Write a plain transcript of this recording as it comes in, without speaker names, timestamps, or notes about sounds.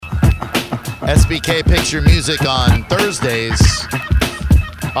SBK picks your music on Thursdays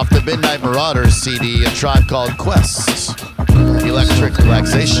off the Midnight Marauders CD, A Tribe Called Quest. Electric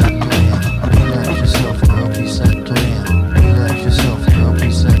Relaxation.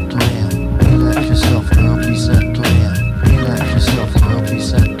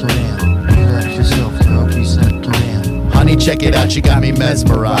 Honey, check it out, you got me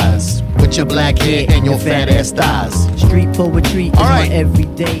mesmerized with your black hair and your fat ass thighs. Street poetry is my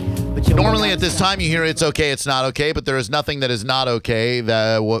everyday. Normally at this time you hear it's okay, it's not okay, but there is nothing that is not okay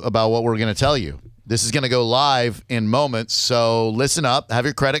about what we're going to tell you. This is going to go live in moments, so listen up, have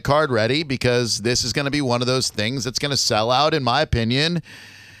your credit card ready, because this is going to be one of those things that's going to sell out, in my opinion,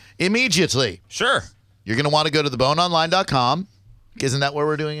 immediately. Sure. You're going to want to go to theboneonline.com. Isn't that where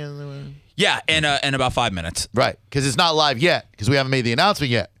we're doing it? Yeah, in about 5 minutes. Right, because it's not live yet, because we haven't made the announcement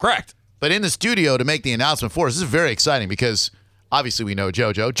yet. Correct. But in the studio to make the announcement for us, this is very exciting because obviously we know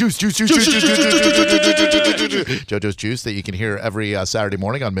JoJo. JoJo's Juice that you can hear every Saturday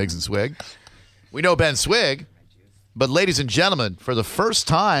morning on Miggs and Swig. We know Ben Swig. But ladies and gentlemen, for the first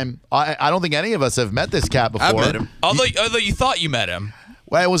time, I don't think any of us have met this cat before. I've met him. Although you thought you met him.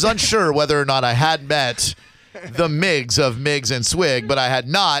 Well, I was unsure whether or not I had met the Miggs of Miggs and Swig, but I had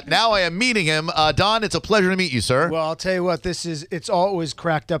not. Now I am meeting him. Don, it's a pleasure to meet you, sir. Well, I'll tell you what, it's always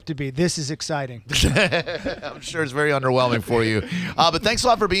cracked up to be. This is exciting. I'm sure it's very underwhelming for you. But thanks a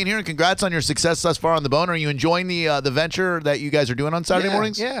lot for being here, and congrats on your success thus far on The Bone. Are you enjoying the venture that you guys are doing on Saturday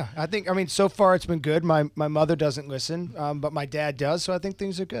mornings? Yeah. I mean, so far it's been good. My mother doesn't listen, but my dad does, so I think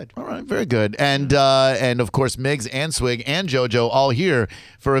things are good. All right, very good. And of course, Miggs and Swig and JoJo all here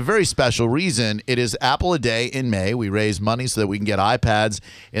for a very special reason. It is Apple a Day in May. We raise money so that we can get iPads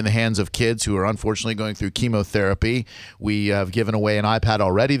in the hands of kids who are unfortunately going through chemotherapy. We have given away an iPad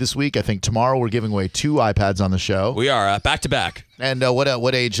already this week. I think tomorrow we're giving away 2 iPads on the show. We are back to back. And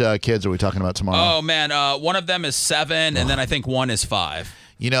what age kids are we talking about tomorrow? Oh man, one of them is 7, and then I think one is 5.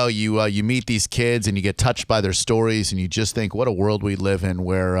 You know, you meet these kids and you get touched by their stories, and you just think, what a world we live in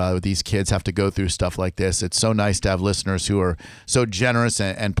where these kids have to go through stuff like this. It's so nice to have listeners who are so generous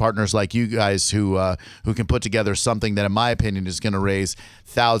and partners like you guys who can put together something that, in my opinion, is going to raise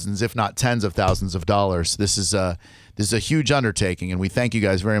thousands, if not tens of thousands of dollars. This is a huge undertaking, and we thank you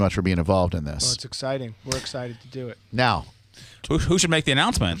guys very much for being involved in this. Well, it's exciting. We're excited to do it. Now, who should make the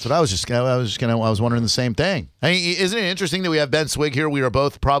announcement? That's what I was wondering the same thing. I mean, isn't it interesting that we have Ben Swig here? We are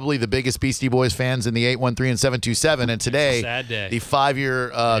both probably the biggest Beastie Boys fans in the 813 and 727, and today, the 5-year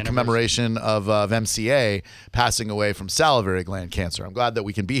commemoration of MCA passing away from salivary gland cancer. I'm glad that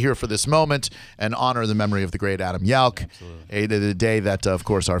we can be here for this moment and honor the memory of the great Adam Yauch. The day that, of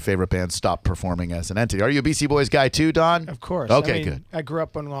course, our favorite band stopped performing as an entity. Are you a Beastie Boys guy too, Don? Of course. Okay, good. I grew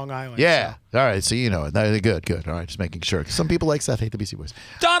up on Long Island. Yeah. So. All right. So you know it. Good. All right. Just making sure. Some people like Seth hate the Beastie Boys.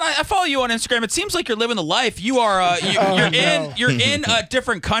 Don, I follow you on Instagram. It seems like you're living the life. You are. You're in a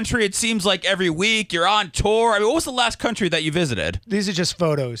different country. It seems like every week you're on tour. I mean, what was the last country that you visited? These are just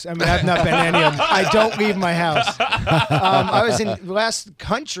photos. I mean, I've not been to any of them. I don't leave my house. I was in the last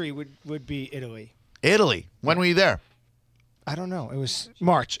country would be Italy. Italy. When were you there? I don't know. It was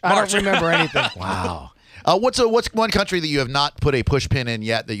March. I don't remember anything. Wow. What's one country that you have not put a push pin in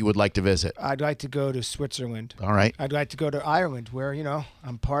yet that you would like to visit? I'd like to go to Switzerland. All right. I'd like to go to Ireland, where,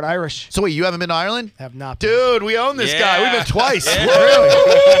 I'm part Irish. So wait, you haven't been to Ireland? Have not been. Dude, we own this guy. We've been twice. Yeah. Really?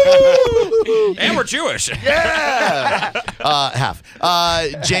 And we're Jewish. Yeah. Half.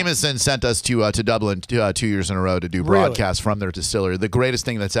 Jameson sent us to Dublin 2 years in a row to do broadcasts from their distillery. The greatest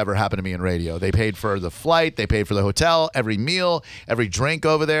thing that's ever happened to me in radio. They paid for the flight. They paid for the hotel, every meal, every drink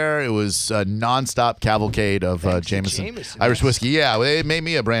over there. It was a nonstop cavalcade of Jameson Irish whiskey. Yeah, it made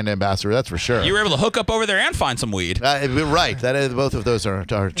me a brand ambassador. That's for sure. You were able to hook up over there and find some weed. Right. Both of those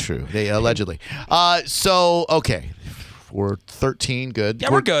are true. They allegedly. So okay. We're 13. Good.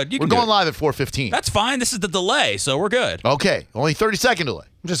 Yeah, we're good. We're going live at 4:15. That's fine. This is the delay, so we're good. Okay. Only 30-second delay.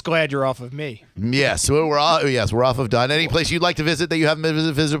 I'm just glad you're off of me. Yes, we're off of Don. Any place you'd like to visit that you haven't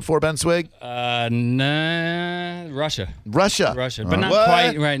visited before, Ben Swig? Nah, Russia. Russia, but not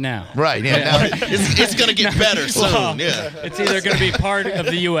quite right now. Right, yeah. Now it's going to get better soon. Well, yeah, it's either going to be part of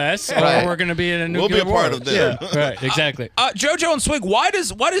the U.S. or we're going to be in a nuclear war. We'll be a part of them. Yeah, right, exactly. JoJo and Swig, why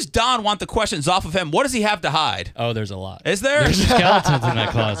does Don want the questions off of him? What does he have to hide? Oh, there's a lot. Is there? There's skeletons in that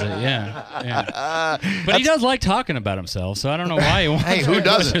closet. Yeah. But he does like talking about himself, so I don't know why he wants. Hey, who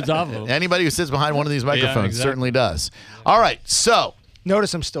doesn't? Anybody who sits behind one of these microphones certainly does. All right, so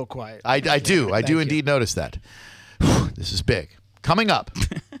notice I'm still quiet. I do indeed notice that. This is big. Coming up,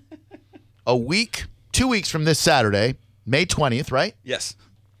 2 weeks from this Saturday, May 20th, right? Yes.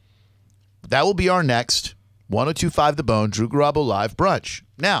 That will be our next 1025 The Bone, Drew Garabo Live brunch.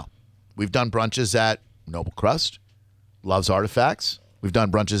 Now, We've done brunches at Noble Crust, Love's Artifacts. We've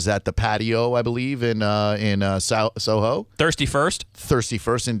done brunches at the Patio, I believe, in Soho. Thirsty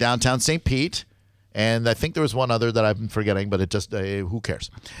First in downtown St. Pete. And I think there was one other that I'm forgetting, but it just, who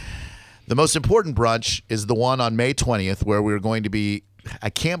cares? The most important brunch is the one on May 20th where we're going to be, I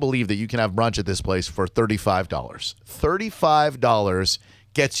can't believe that you can have brunch at this place for $35. $35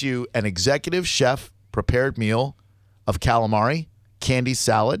 gets you an executive chef prepared meal of calamari, candy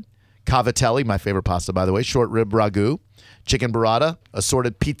salad, cavatelli, my favorite pasta, by the way, short rib ragu, chicken burrata,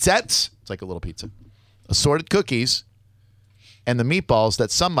 assorted pizzettes, it's like a little pizza, assorted cookies, and the meatballs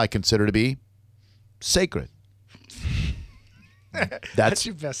that some might consider to be sacred. That's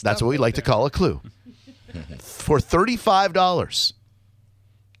what we like to call a clue. For $35,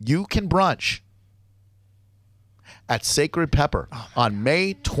 you can brunch at Sacred Pepper on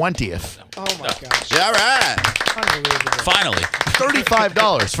May 20th. Oh my gosh! Yeah, all right. Unbelievable. Finally.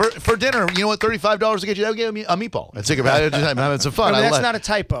 $35 for dinner. You know what? $35 to get you? That would get a meatball at Sacred Pepper. I'm having some fun. That's not a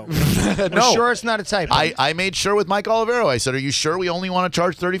typo. No, sure it's not a typo. I made sure with Mike Olivero. I said, "Are you sure we only want to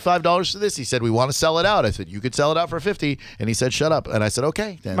charge $35 for this?" He said, "We want to sell it out." I said, "You could sell it out for $50," and he said, "Shut up." And I said,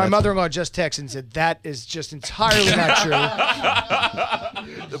 "Okay." My mother-in-law just texted and said that is just entirely not true.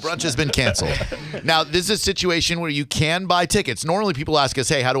 The brunch has been canceled. Now, this is a situation where you can buy tickets. Normally, people ask us,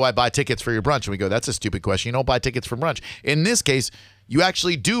 "Hey, how do I buy tickets for your brunch?" And we go, "That's a stupid question. You don't buy tickets for brunch." In this case, you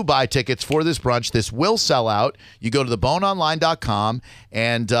actually do buy tickets for this brunch. This will sell out. You go to theboneonline.com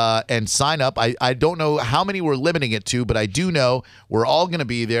and sign up. I don't know how many we're limiting it to, but I do know we're all going to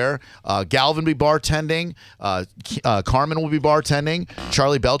be there. Galvin will be bartending. Carmen will be bartending.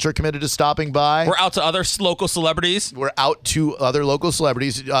 Charlie Belcher committed to stopping by. We're out to other local celebrities.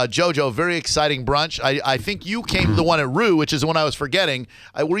 JoJo, very exciting brunch. I think you came to the one at Rue, which is the one I was forgetting.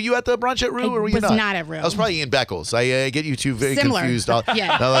 Were you at the brunch at Rue, or were you not? I was not at Rue. I was probably Ian Beckles. I get you two very Similar. confused.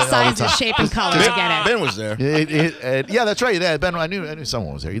 Yeah, size and shape and color. I get it. Ben was there. Yeah, that's right. Yeah, Ben, I knew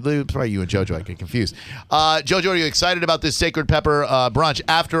someone was there. Probably you and JoJo. I get confused. JoJo, are you excited about this Sacred Pepper brunch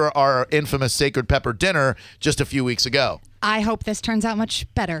after our infamous Sacred Pepper dinner just a few weeks ago? I hope this turns out much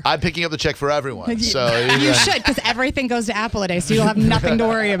better. I'm picking up the check for everyone. So you should, because everything goes to Apple a day, so you'll have nothing to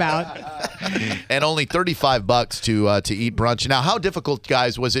worry about. And only $35 to eat brunch. Now, how difficult,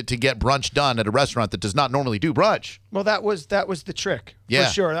 guys, was it to get brunch done at a restaurant that does not normally do brunch? Well, that was the trick. Yeah.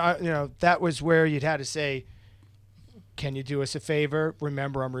 For sure. That was where you'd had to say, "Can you do us a favor?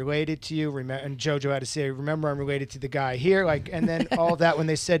 Remember, I'm related to you." And JoJo had to say, "Remember, I'm related to the guy here." And then all that. When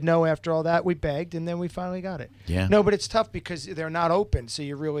they said no, after all that, we begged, and then we finally got it. Yeah. No, but it's tough because they're not open, so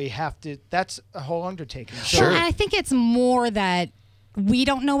you really have to. That's a whole undertaking. Sure. Well, I think it's more that we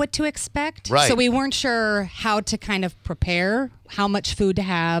don't know what to expect. Right. So we weren't sure how to kind of prepare, how much food to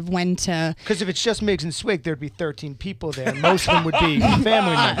have, when to. Because if it's just Miggs and Swig, there'd be 13 people there, and most of them would be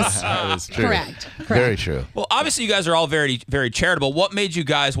family members. That is true. Correct. Very true. Well, obviously, you guys are all very, very charitable. What made you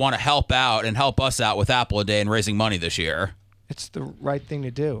guys want to help out and help us out with Apple a Day and raising money this year? It's the right thing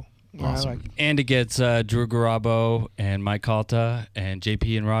to do. Awesome. And it gets Drew Garabo and Mike Calta and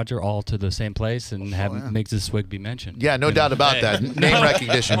JP and Roger all to the same place and makes this swig be mentioned. Yeah, no doubt about that. Name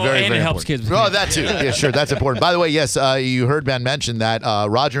recognition, very, and very it helps important. kids. Oh, that too. Yeah, sure, that's important. By the way, yes, you heard Ben mention that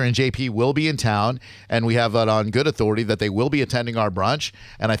Roger and JP will be in town, and we have it on good authority that they will be attending our brunch,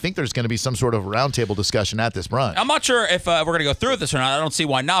 and I think there's going to be some sort of roundtable discussion at this brunch. I'm not sure if we're going to go through with this or not. I don't see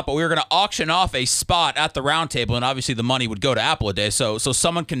why not, but we were going to auction off a spot at the roundtable, and obviously the money would go to Apple a Day, so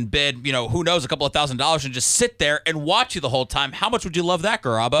someone can bid, who knows, a couple of $1,000 and just sit there and watch you the whole time. How much would you love that,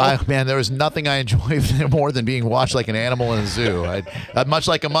 Garabo? Man, there is nothing I enjoy more than being watched like an animal in a zoo. Much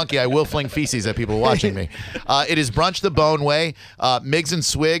like a monkey, I will fling feces at people watching me. It is Brunch the Bone Way. Miggs and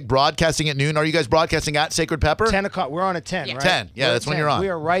Swig broadcasting at noon. Are you guys broadcasting at Sacred Pepper? 10 o'clock. We're on at 10, right? 10. Yeah, that's when you're on. We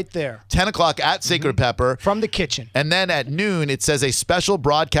are right there. 10 o'clock at Sacred Pepper. From the kitchen. And then at noon, it says a special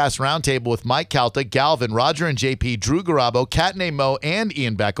broadcast roundtable with Mike Calta, Galvin, Roger and JP, Drew Garabo, Cat named Mo, and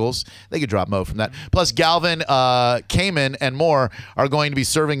Ian Beckles. They could drop Mo from that. Plus, Galvin, Cayman, and more are going to be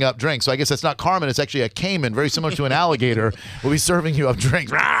serving up drinks. So I guess that's not Carmen. It's actually a Cayman, very similar to an alligator, will be serving you up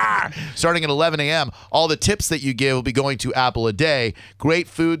drinks. Starting at 11 a.m. All the tips that you give will be going to Apple a Day. Great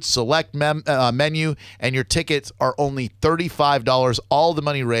food, select menu, and your tickets are only $35. All the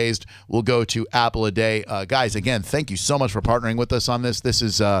money raised will go to Apple a Day. Guys, again, thank you so much for partnering with us on this. This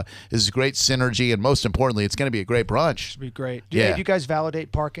is great synergy, and most importantly, it's going to be a great brunch. Should be great. Yeah. Do you guys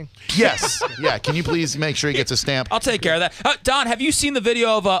validate parking? Yes. Yeah. Can you please make sure he gets a stamp? I'll take care of that. Don, have you seen the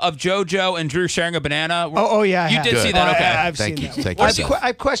video of JoJo and Drew sharing a banana? Oh yeah. You did see that? Okay. I've Thank seen you. that. Thank you. I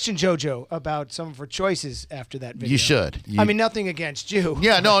have questions question JoJo about some of her choices after that video. You should. I mean, nothing against you.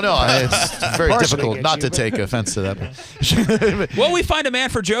 Yeah, no. It's very difficult not to take offense to that. Will we find a man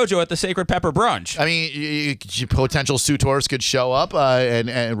for JoJo at the Sacred Pepper Brunch? I mean, potential suitors could show up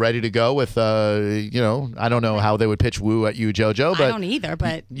and ready to go with, I don't know how they would pitch woo at you, JoJo, but I don't either,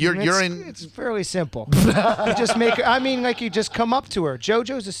 but it's fairly simple. You just make her, you just come up to her.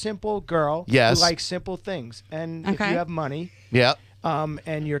 JoJo's a simple girl who likes simple things. And if you have money,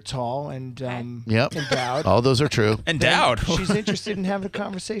 and you're tall and endowed. All those are true. Endowed. She's interested in having a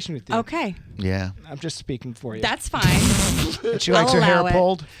conversation with you. Okay. Yeah. I'm just speaking for you. That's fine. And she likes her hair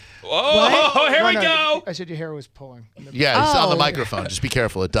pulled. Oh, here we go. I said your hair was pulling. Yeah, it's on the microphone. Just be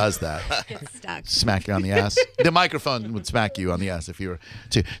careful. It does that. Get stuck. Smack you on the ass. The microphone would smack you on the ass if you were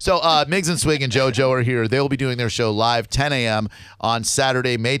to. So Migs and Swig and JoJo are here. They will be doing their show live 10 a.m. on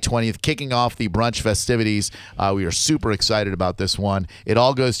Saturday, May 20th, kicking off the brunch festivities. We are super excited about this one. It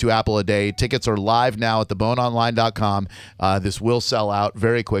all goes to Apple a day. Tickets are live now at theboneonline.com. This will sell out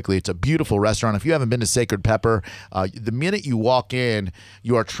very quickly. It's a beautiful restaurant. If you haven't been to Sacred Pepper, the minute you walk in,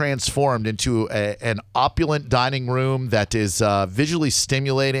 you are transformed into an opulent dining room that is visually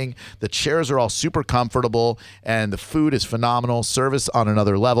stimulating. The chairs are all super comfortable, and the food is phenomenal. Service on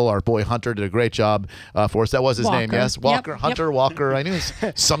another level. Our boy Hunter did a great job for us. That was his name, yes? Walker, Hunter, Walker. I knew it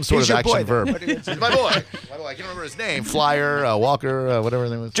was some sort of action verb. He's my boy. I can't remember his name. Flyer, Walker, whatever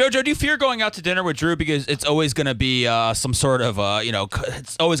his name was. JoJo, do you fear going out to dinner with Drew because it's always going to be some sort of,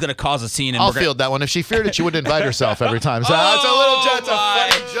 it's always going to cause a scene? And I'll field that one. If she feared it, she wouldn't invite herself every time. So it's a little it's a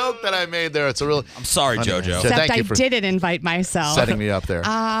funny joke that I made there. It's a real. I'm sorry, JoJo. Except I didn't invite myself. Setting me up there.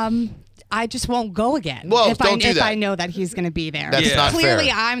 I just won't go again. Well, if I know that he's going to be there. That's not Clearly,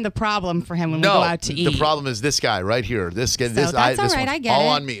 fair. I'm the problem for him when we go out to eat. The problem is this guy right here. That's all right. I get all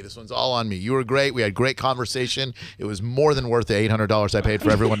it. on me. This one's all on me. You were great. We had great conversation. It was more than worth the $800 I paid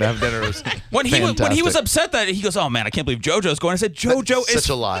for everyone to have dinner. It was when he was upset that he goes, oh man, I can't believe JoJo's going. I said JoJo is such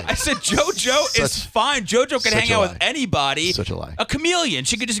a lie. I said JoJo is fine. JoJo can hang out with anybody. Such a lie. A chameleon.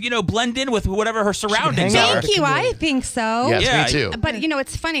 She could just blend in with whatever her surroundings are. Thank you. I think so. Yes, me too. But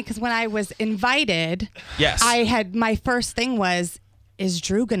it's funny because when I was invited. Yes. I had my first thing was, is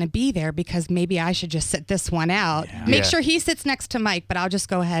Drew going to be there? Because maybe I should just sit this one out. Yeah. Make sure he sits next to Mike, but I'll just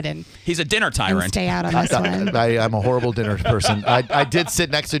go ahead and he's a dinner tyrant. Stay out on this one. I'm a horrible dinner person. I did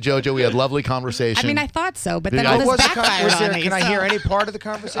sit next to JoJo. We had lovely conversation. I mean, I thought so, but then all this backfired on me. Can I hear any part of the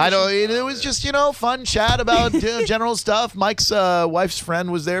conversation? I don't. It was just fun chat about general stuff. Mike's wife's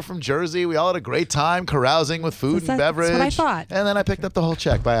friend was there from Jersey. We all had a great time carousing with food and beverage. That's what I thought. And then I picked up the whole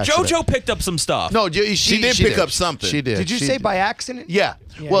check by accident. JoJo picked up some stuff. No, she did pick up something. She did. Did you say by accident? Yeah.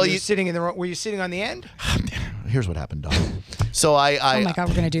 Well, you sitting in the. Were you sitting on the end? Here's what happened, Don. So oh my God,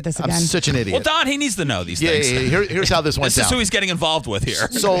 we're gonna do this again. I'm such an idiot. Well, Don, he needs to know these things. Yeah. Here's how this went down. This is who he's getting involved with here.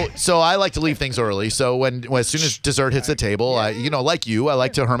 So I like to leave things early. So as soon as dessert hits the table, I like I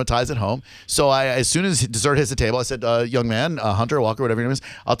like to hermetize at home. So as soon as dessert hits the table, I said, young man, Hunter, Walker, whatever your name is,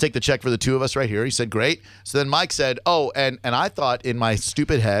 I'll take the check for the two of us right here. He said, great. So then Mike said, and I thought in my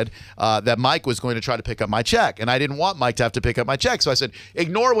stupid head that Mike was going to try to pick up my check, and I didn't want Mike to have to pick up my check. So I said,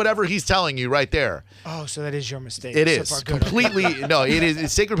 ignore whatever he's telling you right there. Oh, so that is your mistake. It is completely no. It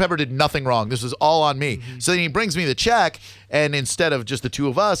is. Sacred Pepper did nothing wrong. This was all on me. Mm-hmm. So then he brings me the check, and instead of just the two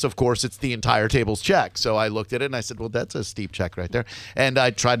of us, of course, it's the entire table's check. So I looked at it and I said, "Well, that's a steep check right there." And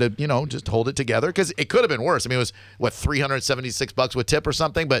I tried to, just hold it together because it could have been worse. I mean, it was $376 with tip or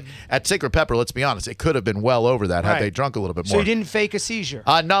something. But at Sacred Pepper, let's be honest, it could have been well over that had they drunk a little bit more. So you didn't fake a seizure?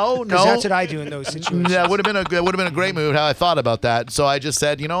 No. That's what I do in those situations. That would have been a great move. How I thought about that. So I just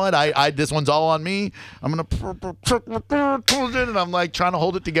said, you know what? This one's all on me. I'm gonna and I'm like trying to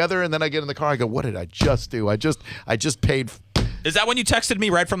hold it together, and then I get in the car. I go, what did I just do? I just paid. Is that when you texted me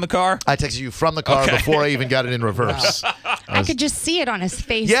right from the car? I texted you from the car before I even got it in reverse. I could just see it on his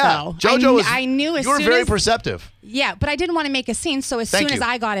face. Yeah, though. JoJo I knew as you were soon very as, perceptive. Yeah, but I didn't want to make a scene, so as soon as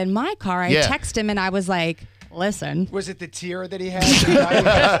I got in my car, I texted him and I was like, listen. Was it the tear that he had?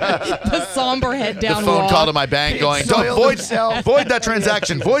 The somber head down. The phone call to my bank going, void that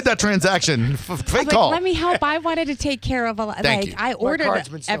transaction. Void that transaction. Fake call. Let me help. I wanted to take care of I ordered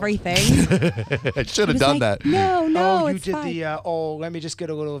everything. I should have done that. No, you it's did fine. let me just get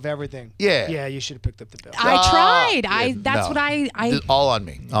a little of everything. Yeah. Yeah, you should have picked up the bill. I tried. That's what I all on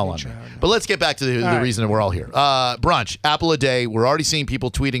me. All on me. But let's get back to the reason that we're all here. Brunch, Apple a day. We're already seeing people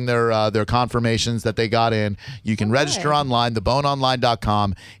tweeting their confirmations that they got in. You can register online,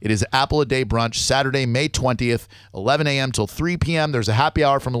 theboneonline.com. It is Apple a Day brunch, Saturday, May 20th, 11 a.m. till 3 p.m. There's a happy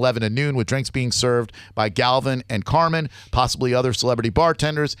hour from 11 to noon with drinks being served by Galvin and Carmen, possibly other celebrity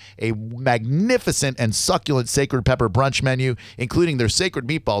bartenders, a magnificent and succulent sacred pepper brunch menu, including their sacred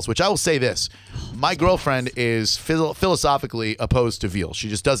meatballs, which I will say this. My girlfriend is philosophically opposed to veal. She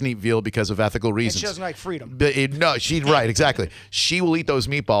just doesn't eat veal because of ethical reasons. And she doesn't like freedom. No, she's right, exactly. She will eat those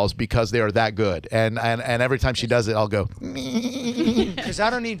meatballs because they are that good. And every time she does it, I'll go. Because I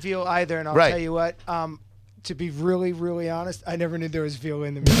don't eat veal either, and I'll tell you what. To be really, really honest, I never knew there was veal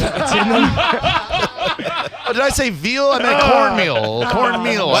in the meat. It's in them. Oh, did I say veal? I meant cornmeal.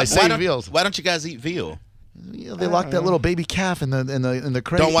 Cornmeal. I say veal. Why don't you guys eat veal? They locked that little baby calf in the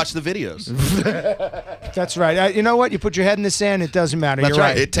crate. Don't watch the videos. That's right. You know what? You put your head in the sand, it doesn't matter. That's You're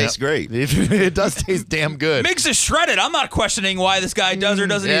right. It tastes great. It does taste damn good. Migs is shredded. I'm not questioning why this guy does or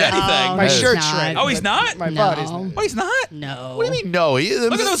doesn't eat anything. My shirt's shredded. Oh, he's not? My body's not. Oh, he's not? No. What do you mean no?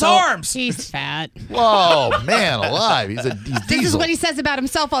 Look at those arms. He's fat. Whoa, man, alive. He's diesel. This is what he says about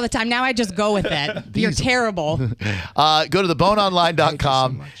himself all the time. Now I just go with it. You're terrible. Go to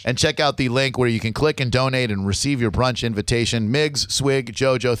theboneonline.com and check out the link where you can click and donate and receive your brunch invitation. Migs, Swig,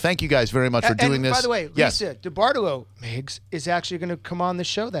 JoJo, thank you guys very much for doing this. By the way, Lisa DeBartolo, Migs, is actually going to come on the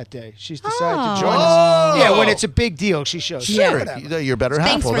show that day. She's decided to join us. Yeah, when it's a big deal, she shows. Sure, you're better half.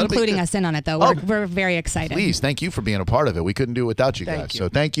 Thanks for including us in on it, though. We're very excited. Please, thank you for being a part of it. We couldn't do it without you guys. So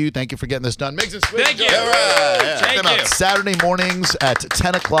thank you for getting this done. Migs and Swig. Thank you. Check them out Saturday mornings at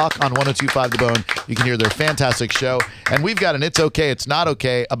 10 o'clock on 102.5 The Bone. You can hear their fantastic show. And we've got an It's Okay, It's Not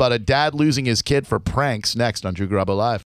Okay about a dad losing his kid for pranks next on Drew Garabo Live.